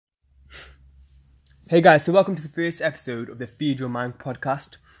Hey guys, so welcome to the first episode of the Feed Your Mind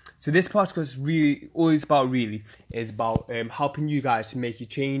podcast. So this podcast is about helping you guys to make a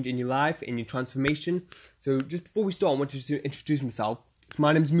change in your life, in your transformation. So just before we start, I wanted to introduce myself.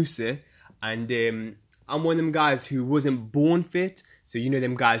 My name's Musa, and I'm one of them guys who wasn't born fit. So you know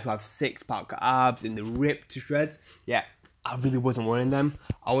them guys who have six-pack abs and they're ripped to shreds. Yeah, I really wasn't one of them.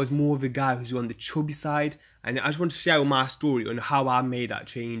 I was more of a guy who's on the chubby side, and I just want to share my story on how I made that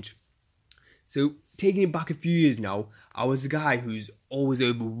change. So, taking it back a few years now, I was a guy who's always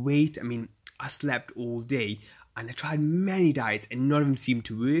overweight. I mean, I slept all day and I tried many diets and none of them seemed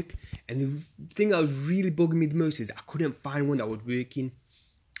to work. And the thing that was really bugging me the most is I couldn't find one that was working.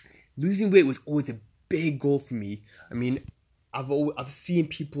 Losing weight was always a big goal for me. I mean, I've seen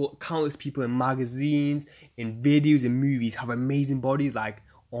countless people in magazines, in videos and movies have amazing bodies like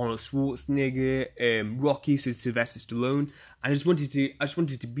Arnold Schwarzenegger, Rocky, so Sylvester Stallone. I just wanted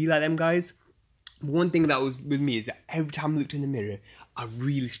to be like them guys. One thing that was with me is that every time I looked in the mirror, I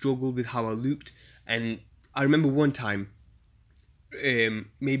really struggled with how I looked. And I remember one time,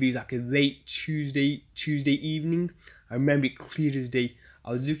 maybe it was like a late Tuesday evening. I remember it clear as day. I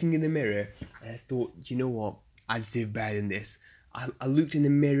was looking in the mirror and I thought, you know what, I deserve better than this. I looked in the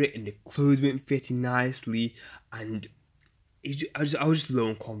mirror and the clothes weren't fitting nicely, and I was just low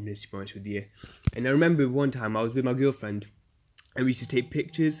on confidence, to be honest with you. And I remember one time I was with my girlfriend and we used to take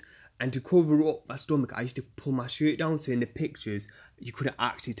pictures. And to cover up my stomach, I used to pull my shirt down, so in the pictures you couldn't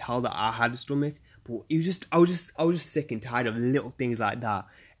actually tell that I had a stomach. But I was just sick and tired of little things like that,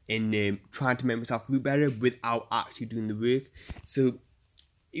 and trying to make myself look better without actually doing the work. So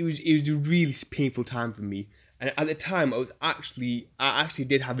it was a really painful time for me. And at the time, I actually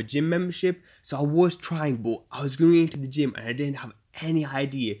did have a gym membership, so I was trying, but I was going into the gym and I didn't have any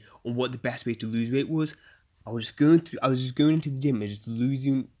idea on what the best way to lose weight was. I was just going into the gym and just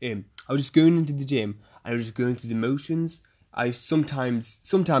losing. I was just going into the gym and I was just going through the motions. Sometimes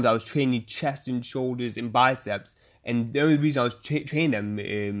I was training chest and shoulders and biceps, and the only reason I was training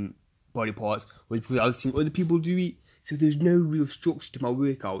them body parts was because I was seeing other people do it. So there's no real structure to my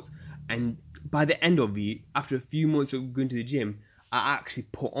workouts. And by the end of it, after a few months of going to the gym, I actually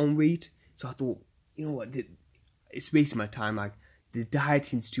put on weight. So I thought, you know what, it's wasting my time. Like, the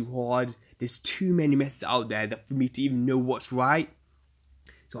dieting's too hard. There's too many methods out there that for me to even know what's right.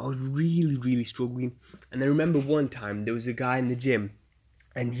 So I was really, really struggling. And I remember one time there was a guy in the gym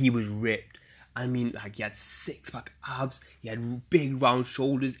and he was ripped. I mean, like, he had six-pack abs, he had big round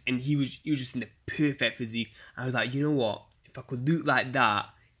shoulders, and he was just in the perfect physique. And I was like, you know what? If I could look like that,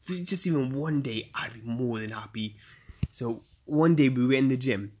 just even one day, I'd be more than happy. So one day we were in the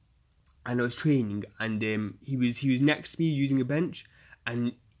gym and I was training, and he was next to me using a bench,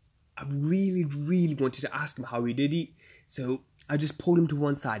 and I really, really wanted to ask him how he did it. So I just pulled him to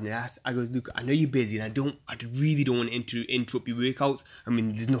one side and I goes, look, I know you're busy and I really don't want to interrupt your workouts. I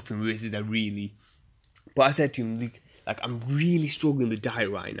mean, there's nothing worse, is there really? But I said to him, look, like, I'm really struggling with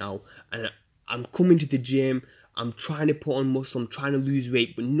diet right now, and I'm coming to the gym, I'm trying to put on muscle, I'm trying to lose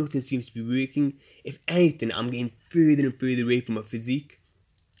weight, but nothing seems to be working. If anything, I'm getting further and further away from my physique.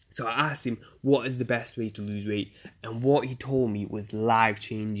 So I asked him, what is the best way to lose weight? And what he told me was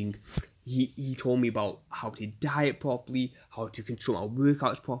life-changing. He told me about how to diet properly, how to control my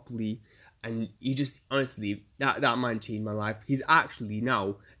workouts properly, and he just, honestly, that man changed my life. He's actually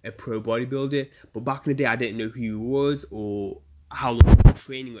now a pro bodybuilder, but back in the day I didn't know who he was or how long he was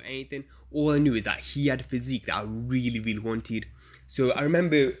training or anything. All I knew is that he had a physique that I really, really wanted. So I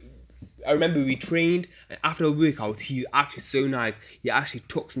remember we trained, and after a workout, he was actually so nice. He actually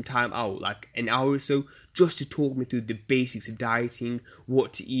took some time out, like an hour or so, just to talk me through the basics of dieting,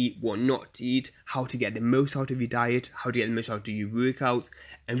 what to eat, what not to eat, how to get the most out of your diet, how to get the most out of your workouts.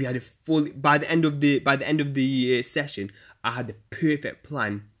 And we had a full. By the end of the session, I had the perfect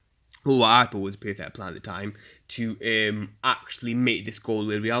plan, or what I thought was a perfect plan at the time, to actually make this goal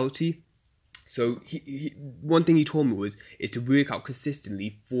a reality. So one thing he told me is to work out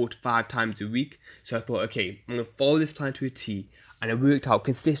consistently 4 to 5 times a week. So I thought, okay, I'm going to follow this plan to a T. And I worked out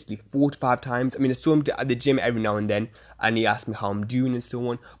consistently 4 to 5 times. I mean, I saw him at the gym every now and then, and he asked me how I'm doing and so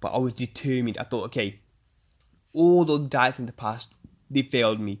on. But I was determined. I thought, okay, all those diets in the past, they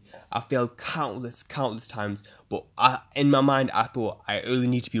failed me. I failed countless times. But in my mind, I thought I only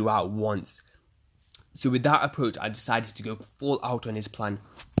need to be right once. So with that approach, I decided to go full out on his plan.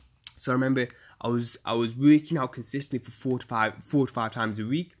 So I remember I was working out consistently for 4 to 5 times a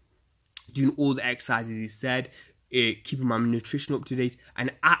week, doing all the exercises he said, keeping my nutrition up to date,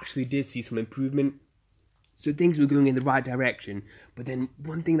 and actually did see some improvement. So things were going in the right direction. But then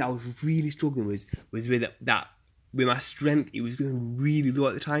one thing that I was really struggling with was with that with my strength, it was going really low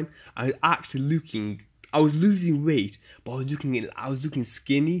at the time. I was losing weight, but I was looking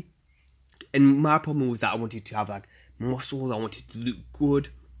skinny. And my problem was that I wanted to have like muscles, I wanted to look good,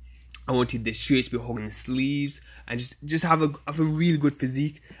 I wanted the shirts to be hugging the sleeves, and just have a really good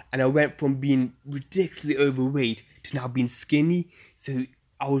physique. And I went from being ridiculously overweight to now being skinny. So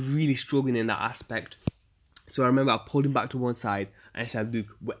I was really struggling in that aspect. So I remember I pulled him back to one side and I said, "Look,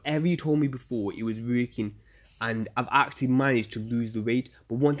 whatever you told me before, it was working, and I've actually managed to lose the weight.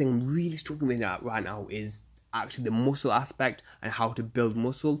 But one thing I'm really struggling with right now is actually the muscle aspect and how to build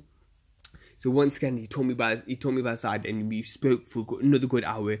muscle." So once again, he told me by the side, and we spoke for another good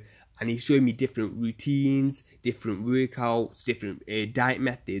hour, and he showed me different routines, different workouts, different diet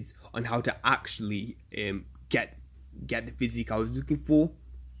methods on how to actually get the physique I was looking for.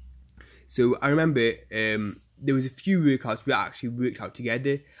 So I remember there was a few workouts we actually worked out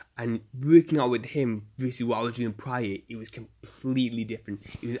together, and working out with him versus what I was doing prior, it was completely different.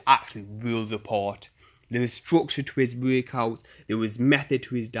 It was actually worlds apart. There was structure to his workouts, there was method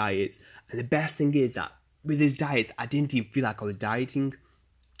to his diets, and the best thing is that with his diets, I didn't even feel like I was dieting.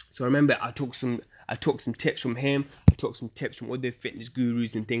 So I remember I took some tips from him, I took some tips from other fitness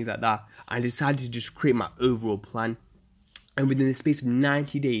gurus and things like that, and I decided to just create my overall plan. And within the space of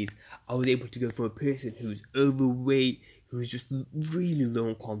 90 days, I was able to go from a person who's overweight, who was just really low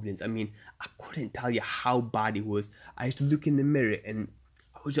on confidence. I mean, I couldn't tell you how bad it was. I used to look in the mirror and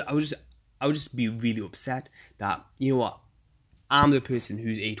I would just be really upset that, you know what, I'm the person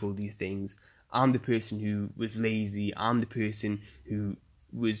who's ate all these things. I'm the person who was lazy. I'm the person who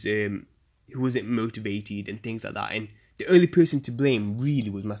wasn't motivated and things like that. And the only person to blame really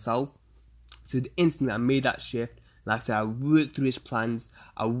was myself. So the instant I made that shift, like I said, I worked through his plans.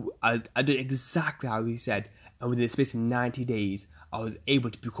 I did exactly how he said, and within the space of 90 days, I was able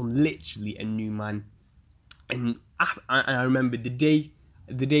to become literally a new man. And I remember the day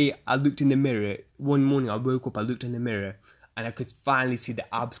I looked in the mirror. One morning I woke up, I looked in the mirror, and I could finally see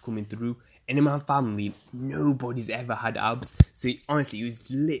the abs coming through. And in my family, nobody's ever had abs. So honestly, it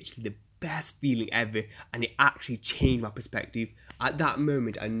was literally the best feeling ever, and it actually changed my perspective. At that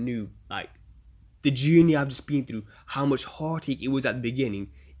moment, I knew, like, the journey I've just been through, how much heartache it was at the beginning,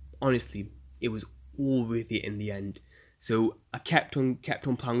 honestly, it was all worth it in the end. So I kept on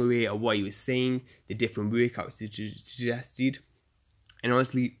plowing away at what he was saying, the different workouts he suggested. And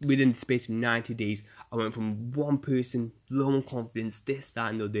honestly, within the space of 90 days, I went from one person, low on confidence, this,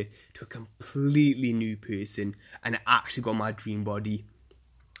 that, and the other, to a completely new person. And I actually got my dream body.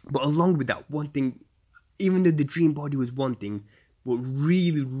 But along with that, one thing, even though the dream body was one thing, what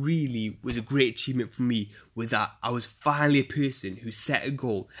really, really was a great achievement for me was that I was finally a person who set a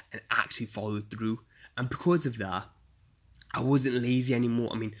goal and actually followed through. And because of that, I wasn't lazy anymore.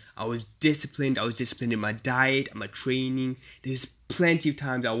 I mean, I was disciplined. I was disciplined in my diet and my training. There's plenty of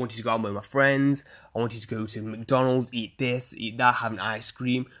times I wanted to go out with my friends. I wanted to go to McDonald's, eat this, eat that, have an ice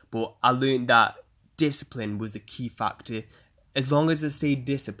cream. But I learned that discipline was the key factor. As long as I stayed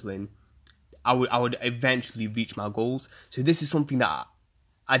disciplined, I would eventually reach my goals. So this is something that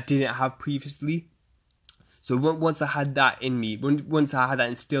I didn't have previously. So once I had that in me, once I had that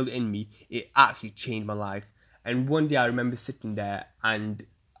instilled in me, it actually changed my life. And one day I remember sitting there, and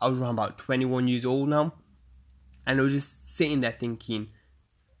I was around about 21 years old now, and I was just sitting there thinking,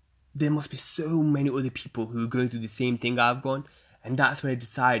 there must be so many other people who are going through the same thing I've gone. And that's when I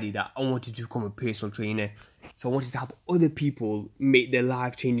decided that I wanted to become a personal trainer. So I wanted to help other people make their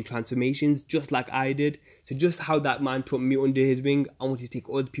life-changing transformations just like I did. So just how that man took me under his wing, I wanted to take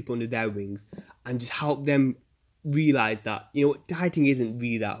other people under their wings and just help them realize that, you know, dieting isn't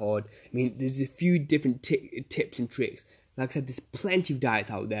really that hard. I mean, there's a few different tips and tricks. Like I said, there's plenty of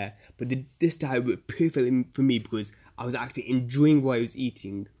diets out there, but this diet worked perfectly for me because I was actually enjoying what I was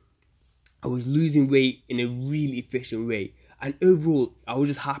eating. I was losing weight in a really efficient way. And overall, I was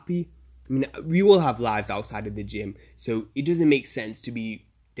just happy. I mean, we all have lives outside of the gym, so it doesn't make sense to be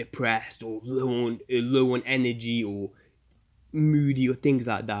depressed or low on energy or moody or things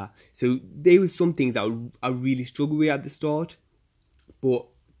like that. So there were some things that I really struggled with at the start, but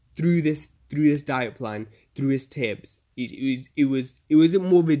through this diet plan, through his tips, it wasn't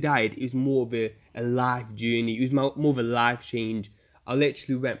more of a diet. It was more of a life journey. It was more of a life change. I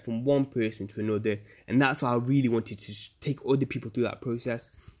literally went from one person to another, and that's why I really wanted to take other people through that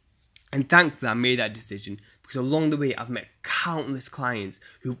process. And thankfully I made that decision, because along the way I've met countless clients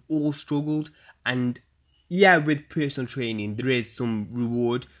who've all struggled. And yeah, with personal training there is some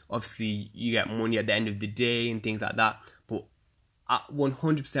reward. Obviously you get money at the end of the day and things like that, but at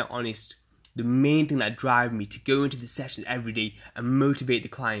 100% honest, the main thing that drove me to go into the sessions every day and motivate the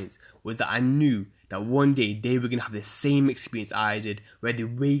clients was that I knew that one day they were going to have the same experience I did, where they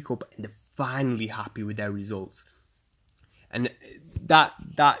wake up and they're finally happy with their results. And that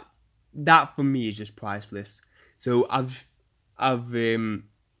for me is just priceless. So I've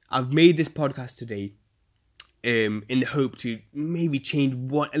made this podcast today in the hope to maybe change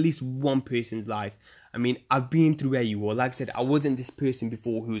at least one person's life. I mean, I've been through where you were. Like I said, I wasn't this person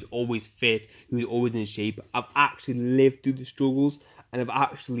before who was always fit, who was always in shape. I've actually lived through the struggles, and I've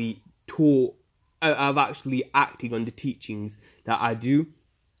actually acted on the teachings that I do.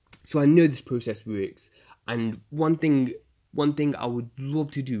 So I know this process works. And one thing I would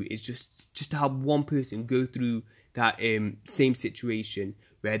love to do is just to help one person go through that same situation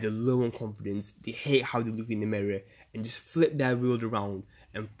where they're low on confidence, they hate how they look in the mirror, and just flip their world around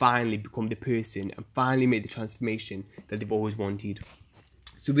and finally become the person and finally make the transformation that they've always wanted.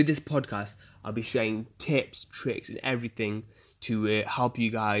 So with this podcast, I'll be sharing tips, tricks, and everything to help you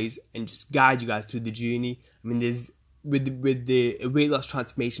guys and just guide you guys through the journey. I mean, with the weight loss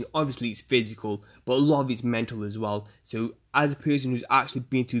transformation, obviously it's physical, but a lot of it's mental as well. So as a person who's actually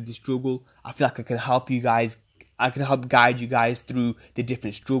been through the struggle, I feel like I can help you guys. I can help guide you guys through the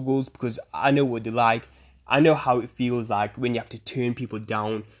different struggles, because I know what they're like. I know how it feels like when you have to turn people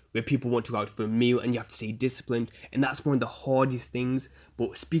down, where people want to go out for a meal and you have to stay disciplined. And that's one of the hardest things.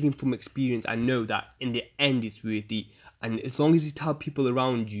 But speaking from experience, I know that in the end it's worth it. And as long as you tell people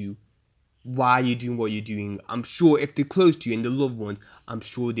around you why you're doing what you're doing, I'm sure if they're close to you and the loved ones, I'm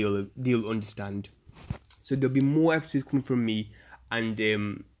sure they'll understand. So there'll be more episodes coming from me,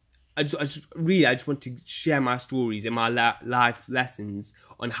 and I just want to share my stories and my life lessons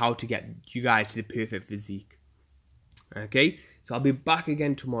on how to get you guys to the perfect physique. Okay, so I'll be back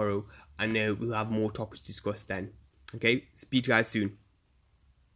again tomorrow, and we'll have more topics to discuss then. Okay, speak to you guys soon.